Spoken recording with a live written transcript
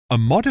A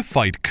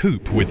modified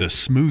coupe with a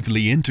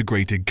smoothly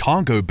integrated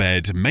cargo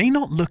bed may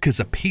not look as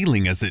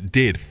appealing as it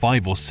did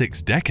 5 or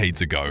 6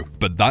 decades ago,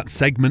 but that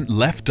segment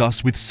left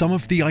us with some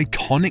of the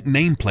iconic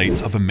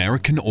nameplates of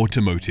American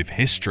automotive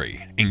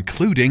history,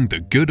 including the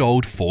good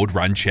old Ford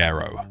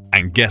Ranchero.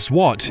 And guess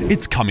what?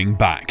 It's coming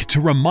back to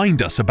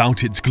remind us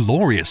about its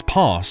glorious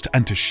past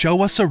and to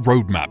show us a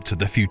roadmap to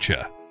the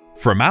future.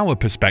 From our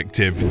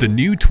perspective, the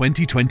new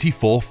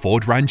 2024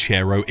 Ford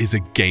Ranchero is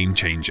a game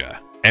changer.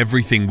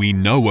 Everything we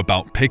know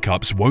about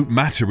pickups won't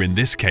matter in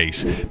this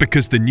case,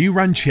 because the new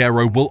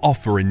Ranchero will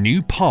offer a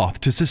new path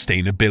to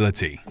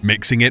sustainability,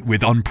 mixing it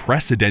with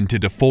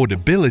unprecedented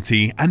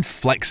affordability and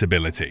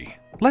flexibility.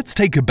 Let's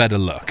take a better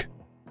look.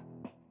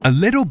 A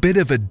little bit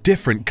of a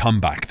different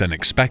comeback than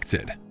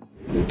expected.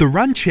 The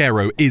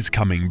Ranchero is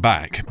coming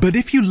back, but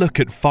if you look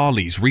at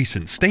Farley's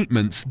recent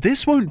statements,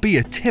 this won't be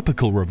a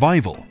typical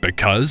revival,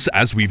 because,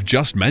 as we've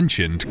just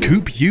mentioned,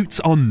 coupe utes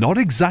are not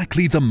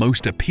exactly the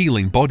most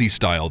appealing body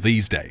style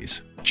these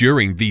days.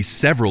 During these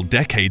several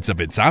decades of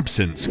its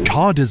absence,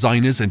 car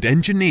designers and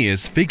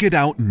engineers figured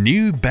out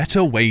new,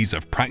 better ways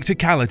of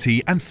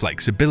practicality and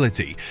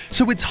flexibility,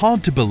 so it's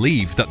hard to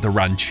believe that the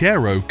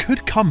Ranchero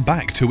could come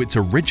back to its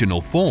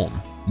original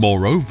form.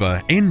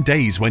 Moreover, in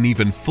days when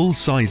even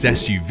full-size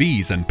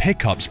SUVs and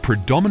pickups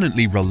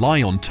predominantly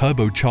rely on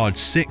turbocharged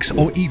 6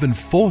 or even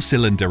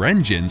 4-cylinder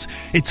engines,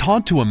 it's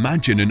hard to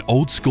imagine an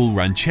old-school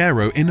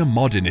Ranchero in a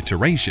modern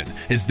iteration,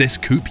 as this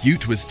coupe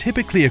ute was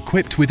typically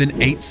equipped with an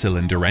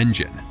 8-cylinder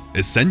engine.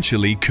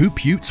 Essentially,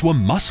 coupe utes were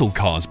muscle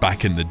cars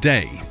back in the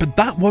day, but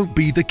that won't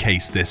be the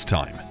case this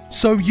time.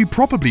 So you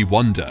probably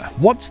wonder,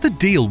 what's the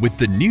deal with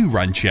the new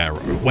Ranchero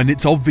when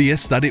it's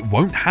obvious that it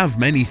won't have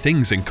many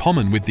things in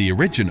common with the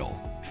original?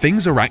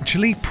 Things are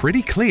actually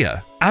pretty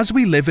clear. As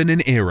we live in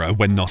an era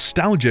when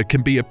nostalgia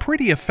can be a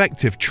pretty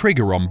effective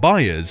trigger on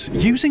buyers,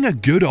 using a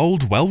good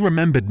old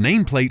well-remembered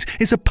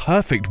nameplate is a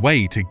perfect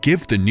way to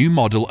give the new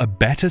model a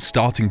better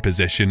starting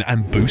position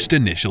and boost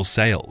initial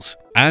sales.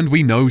 And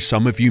we know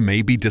some of you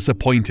may be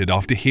disappointed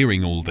after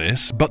hearing all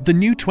this, but the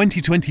new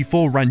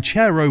 2024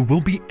 Ranchero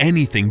will be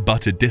anything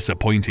but a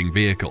disappointing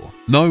vehicle.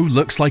 No,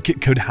 looks like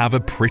it could have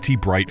a pretty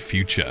bright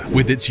future,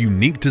 with its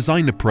unique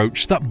design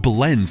approach that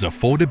blends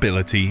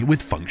affordability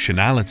with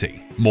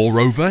functionality.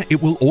 Moreover,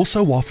 it will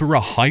also offer a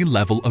high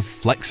level of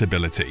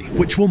flexibility,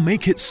 which will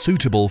make it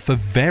suitable for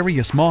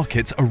various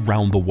markets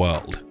around the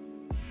world.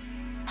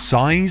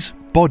 Size,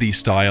 body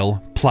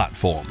style,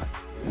 platform.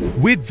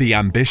 With the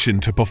ambition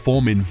to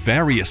perform in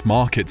various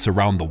markets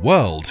around the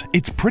world,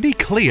 it's pretty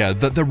clear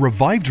that the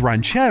revived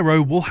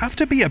Ranchero will have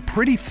to be a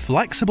pretty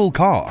flexible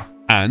car.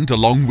 And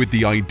along with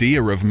the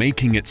idea of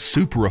making it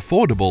super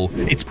affordable,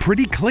 it's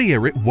pretty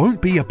clear it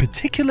won't be a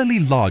particularly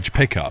large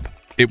pickup.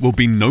 It will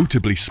be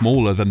notably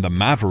smaller than the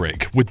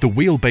Maverick, with the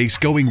wheelbase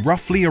going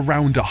roughly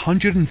around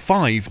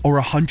 105 or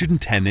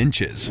 110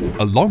 inches.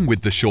 Along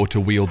with the shorter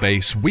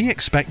wheelbase, we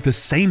expect the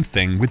same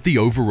thing with the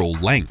overall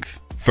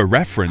length. For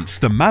reference,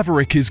 the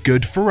Maverick is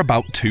good for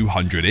about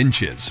 200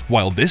 inches,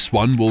 while this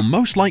one will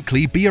most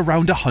likely be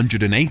around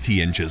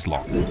 180 inches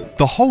long.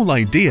 The whole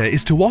idea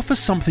is to offer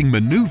something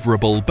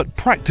maneuverable but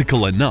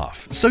practical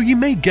enough, so you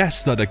may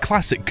guess that a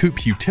classic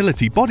coupe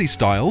utility body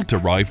style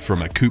derived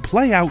from a coupe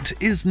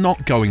layout is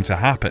not going to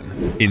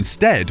happen.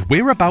 Instead,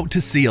 we're about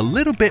to see a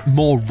little bit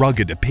more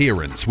rugged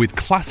appearance with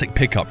classic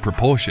pickup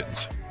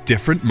proportions.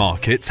 Different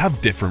markets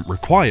have different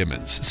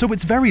requirements, so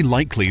it's very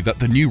likely that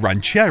the new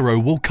Ranchero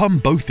will come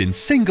both in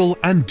single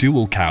and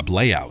dual cab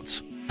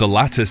layouts. The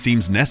latter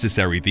seems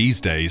necessary these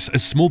days,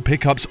 as small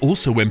pickups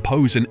also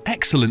impose an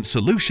excellent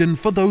solution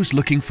for those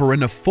looking for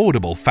an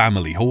affordable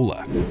family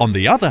hauler. On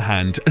the other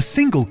hand, a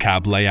single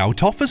cab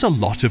layout offers a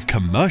lot of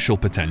commercial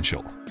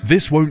potential.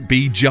 This won't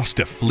be just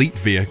a fleet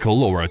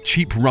vehicle or a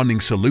cheap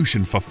running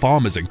solution for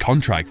farmers and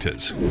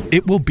contractors.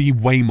 It will be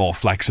way more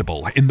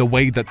flexible in the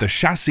way that the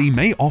chassis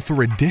may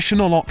offer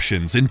additional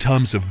options in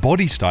terms of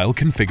body style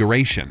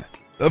configuration.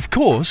 Of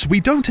course, we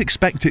don't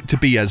expect it to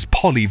be as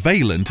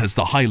polyvalent as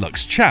the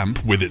Hilux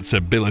Champ with its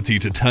ability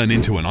to turn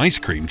into an ice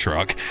cream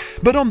truck,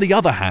 but on the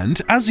other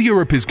hand, as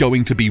Europe is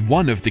going to be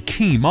one of the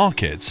key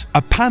markets,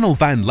 a panel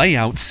van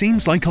layout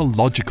seems like a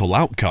logical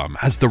outcome,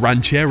 as the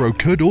Ranchero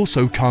could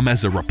also come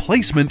as a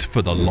replacement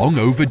for the long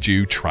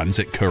overdue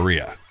Transit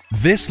Courier.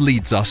 This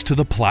leads us to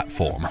the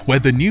platform, where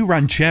the new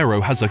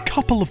Ranchero has a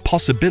couple of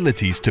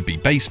possibilities to be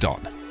based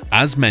on.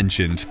 As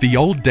mentioned, the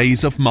old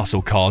days of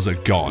muscle cars are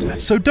gone,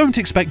 so don't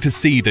expect to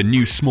see the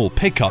new small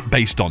pickup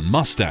based on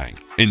Mustang.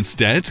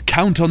 Instead,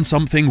 count on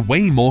something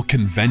way more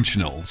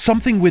conventional,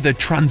 something with a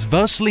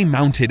transversely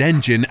mounted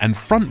engine and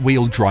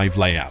front-wheel drive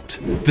layout.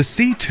 The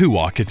C2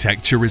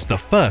 architecture is the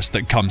first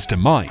that comes to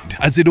mind,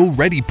 as it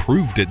already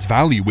proved its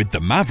value with the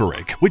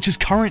Maverick, which is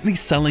currently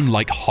selling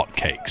like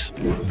hotcakes.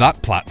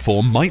 That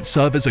platform might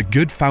serve as a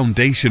good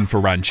foundation for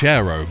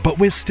Ranchero, but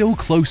we're still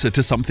closer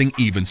to something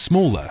even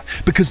smaller,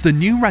 because the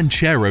new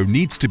Ranchero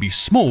needs to be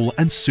small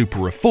and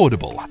super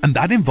affordable, and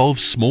that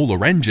involves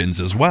smaller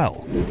engines as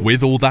well.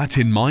 With all that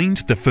in mind,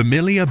 the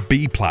familiar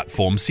B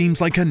platform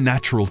seems like a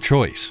natural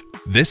choice.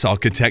 This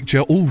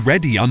architecture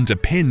already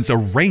underpins a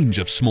range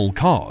of small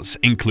cars,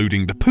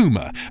 including the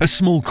Puma, a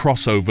small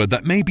crossover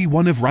that may be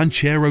one of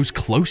Ranchero's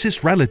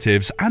closest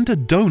relatives and a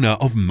donor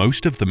of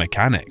most of the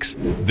mechanics.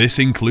 This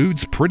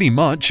includes pretty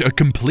much a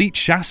complete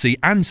chassis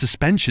and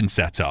suspension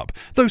setup,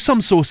 though some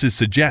sources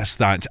suggest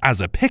that,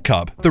 as a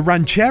pickup, the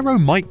Ranchero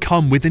might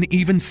come with an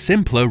even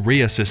simpler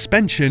rear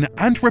suspension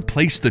and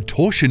replace the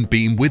torsion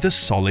beam with a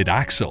solid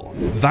axle.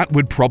 That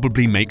would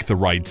probably make the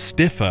ride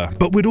stiffer,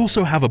 but would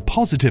also have a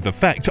positive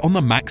effect on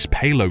the max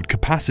payload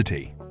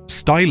capacity.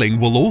 Styling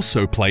will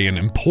also play an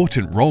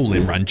important role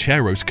in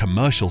Ranchero's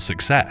commercial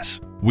success.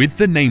 With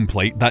the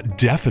nameplate that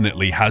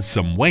definitely has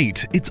some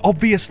weight, it's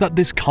obvious that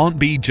this can't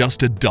be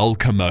just a dull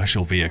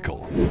commercial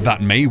vehicle.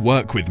 That may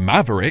work with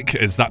Maverick,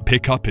 as that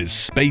pickup is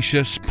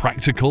spacious,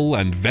 practical,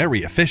 and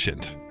very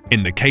efficient.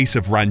 In the case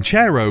of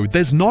Ranchero,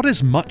 there's not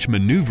as much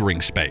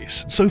maneuvering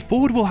space, so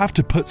Ford will have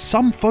to put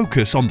some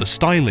focus on the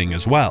styling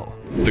as well.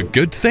 The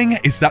good thing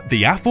is that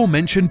the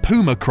aforementioned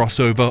Puma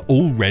crossover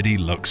already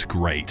looks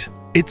great.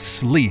 It's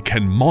sleek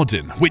and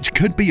modern, which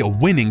could be a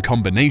winning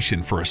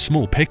combination for a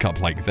small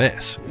pickup like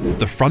this.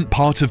 The front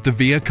part of the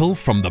vehicle,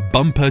 from the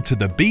bumper to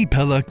the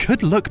B-pillar,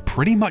 could look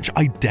pretty much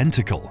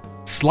identical.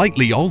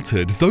 Slightly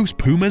altered, those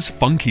Puma's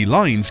funky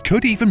lines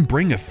could even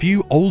bring a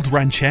few old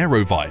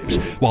Ranchero vibes,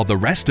 while the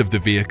rest of the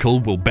vehicle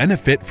will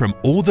benefit from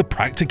all the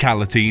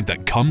practicality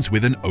that comes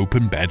with an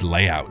open bed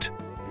layout.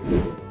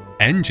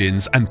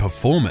 Engines and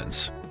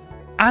performance.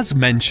 As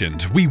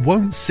mentioned, we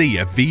won't see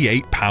a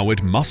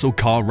V8-powered muscle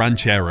car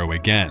Ranchero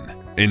again.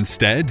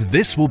 Instead,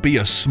 this will be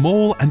a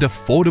small and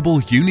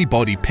affordable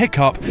unibody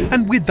pickup,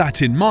 and with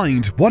that in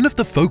mind, one of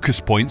the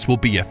focus points will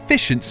be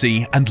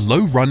efficiency and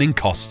low running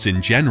costs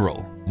in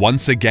general.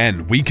 Once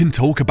again, we can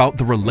talk about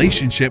the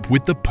relationship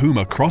with the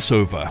Puma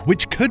crossover,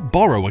 which could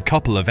borrow a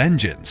couple of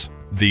engines.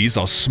 These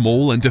are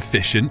small and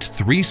efficient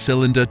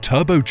 3-cylinder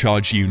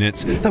turbocharged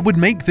units that would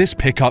make this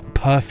pickup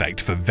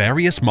perfect for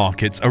various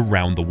markets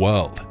around the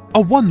world.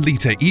 A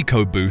 1-liter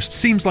EcoBoost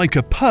seems like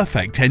a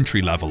perfect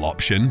entry-level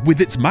option with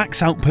its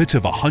max output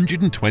of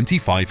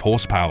 125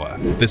 horsepower.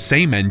 The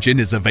same engine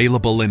is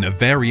available in a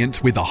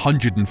variant with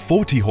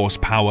 140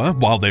 horsepower,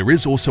 while there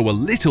is also a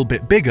little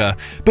bit bigger,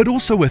 but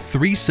also a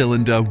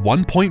 3-cylinder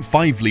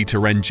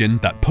 1.5-liter engine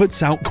that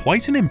puts out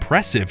quite an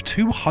impressive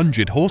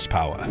 200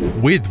 horsepower.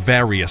 With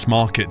various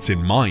markets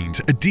in mind,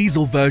 a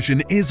diesel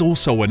version is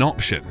also an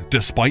option,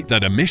 despite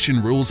that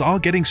emission rules are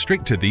getting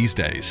stricter these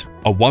days.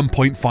 A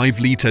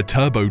 1.5-liter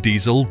turbo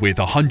diesel with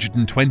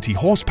 120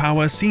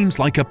 horsepower seems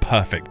like a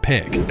perfect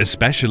pick,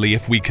 especially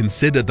if we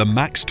consider the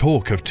max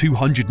torque of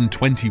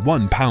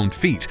 221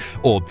 pound-feet,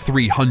 or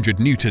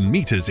 300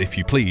 Newton-meters if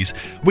you please,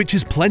 which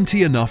is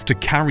plenty enough to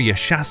carry a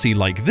chassis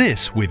like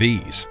this with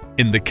ease.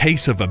 In the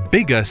case of a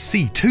bigger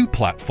C2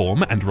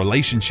 platform and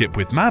relationship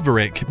with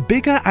Maverick,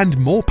 bigger and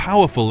more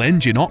powerful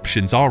engine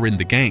options are in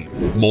the game.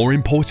 More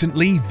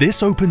importantly,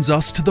 this opens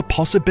us to the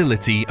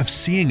possibility of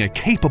seeing a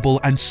capable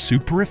and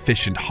super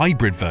efficient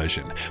hybrid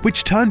version,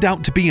 which turned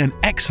out to be an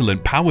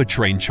excellent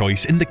powertrain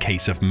choice in the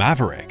case of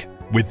Maverick.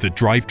 With the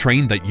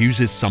drivetrain that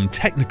uses some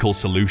technical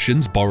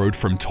solutions borrowed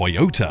from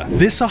Toyota,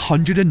 this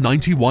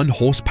 191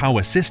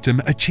 horsepower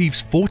system achieves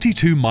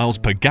 42 miles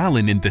per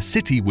gallon in the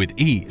city with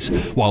ease,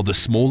 while the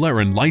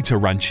smaller and lighter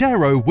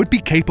Ranchero would be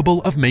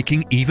capable of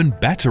making even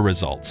better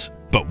results.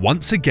 But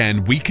once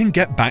again, we can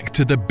get back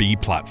to the B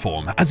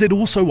platform, as it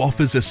also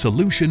offers a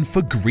solution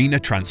for greener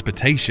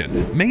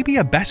transportation, maybe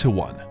a better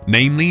one.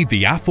 Namely,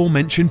 the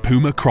aforementioned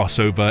Puma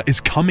crossover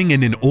is coming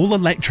in an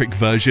all-electric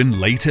version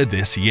later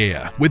this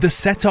year, with a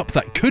setup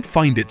that could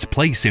find its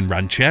place in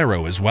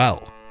Ranchero as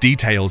well.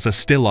 Details are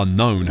still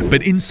unknown,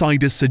 but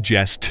insiders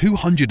suggest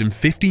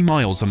 250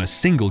 miles on a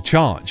single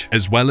charge,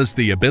 as well as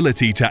the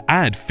ability to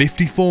add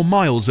 54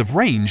 miles of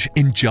range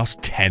in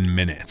just 10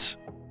 minutes.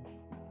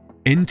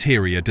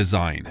 Interior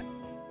design.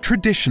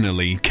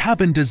 Traditionally,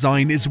 cabin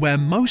design is where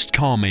most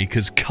car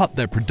makers cut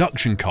their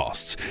production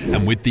costs,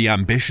 and with the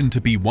ambition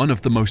to be one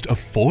of the most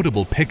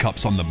affordable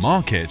pickups on the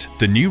market,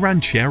 the new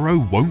Ranchero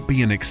won't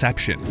be an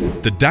exception.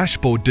 The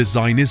dashboard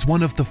design is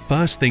one of the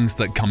first things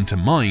that come to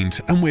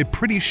mind, and we're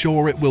pretty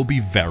sure it will be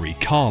very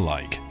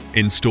car-like.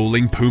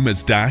 Installing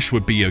Puma's dash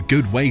would be a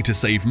good way to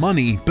save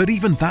money, but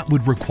even that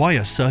would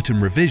require certain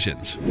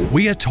revisions.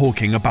 We are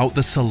talking about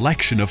the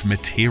selection of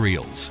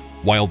materials.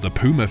 While the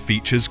Puma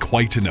features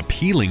quite an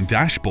appealing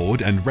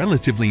dashboard and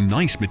relatively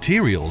nice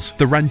materials,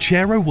 the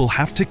Ranchero will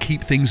have to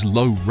keep things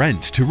low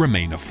rent to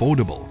remain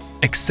affordable.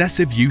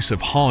 Excessive use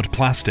of hard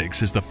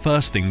plastics is the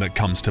first thing that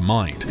comes to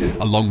mind,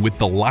 along with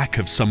the lack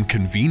of some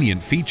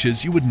convenient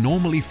features you would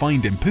normally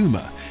find in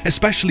Puma,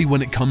 especially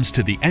when it comes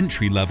to the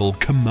entry-level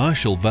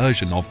commercial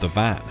version of the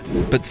van.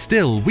 But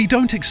still, we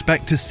don't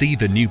expect to see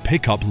the new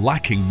pickup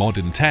lacking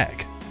modern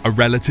tech. A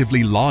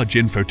relatively large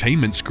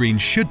infotainment screen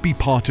should be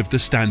part of the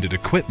standard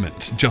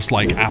equipment, just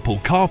like Apple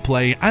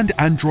CarPlay and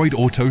Android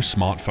Auto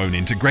smartphone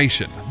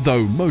integration,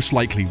 though most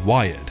likely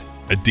wired.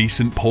 A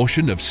decent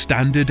portion of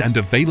standard and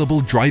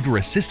available driver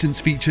assistance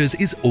features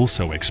is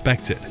also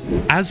expected.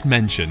 As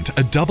mentioned,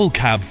 a double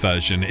cab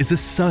version is a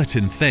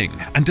certain thing,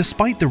 and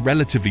despite the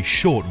relatively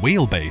short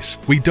wheelbase,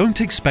 we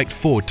don't expect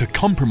Ford to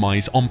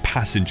compromise on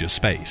passenger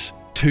space.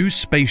 Two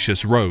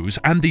spacious rows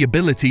and the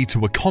ability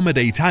to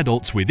accommodate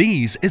adults with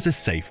ease is a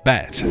safe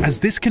bet, as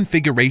this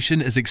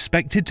configuration is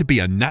expected to be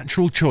a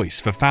natural choice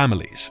for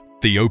families.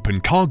 The open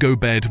cargo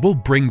bed will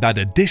bring that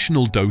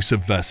additional dose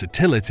of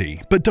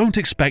versatility, but don't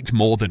expect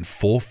more than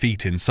 4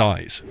 feet in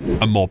size.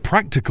 A more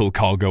practical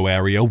cargo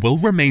area will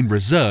remain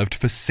reserved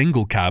for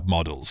single cab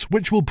models,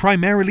 which will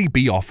primarily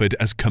be offered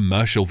as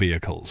commercial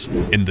vehicles.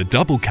 In the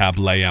double cab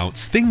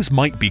layouts, things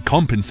might be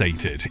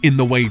compensated in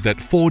the way that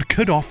Ford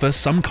could offer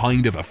some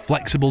kind of a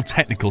flexible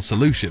technical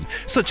solution,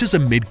 such as a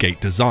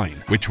mid-gate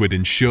design, which would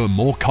ensure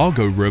more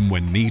cargo room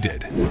when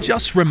needed.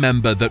 Just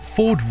remember that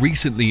Ford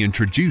recently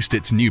introduced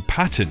its new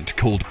patent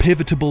called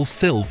pivotable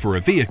sill for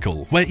a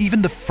vehicle, where even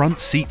the front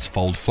seats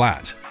fold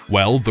flat.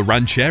 Well, the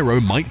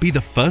Ranchero might be the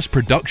first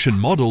production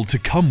model to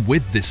come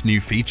with this new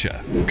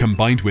feature.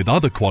 Combined with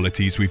other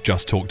qualities we've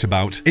just talked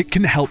about, it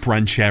can help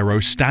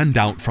Ranchero stand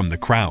out from the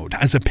crowd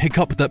as a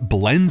pickup that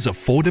blends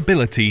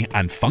affordability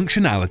and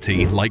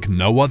functionality like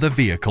no other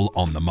vehicle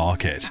on the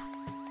market.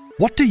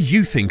 What do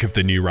you think of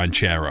the new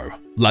Ranchero?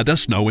 Let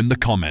us know in the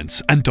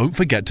comments, and don't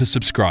forget to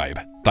subscribe.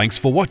 Thanks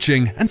for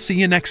watching, and see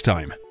you next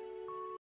time.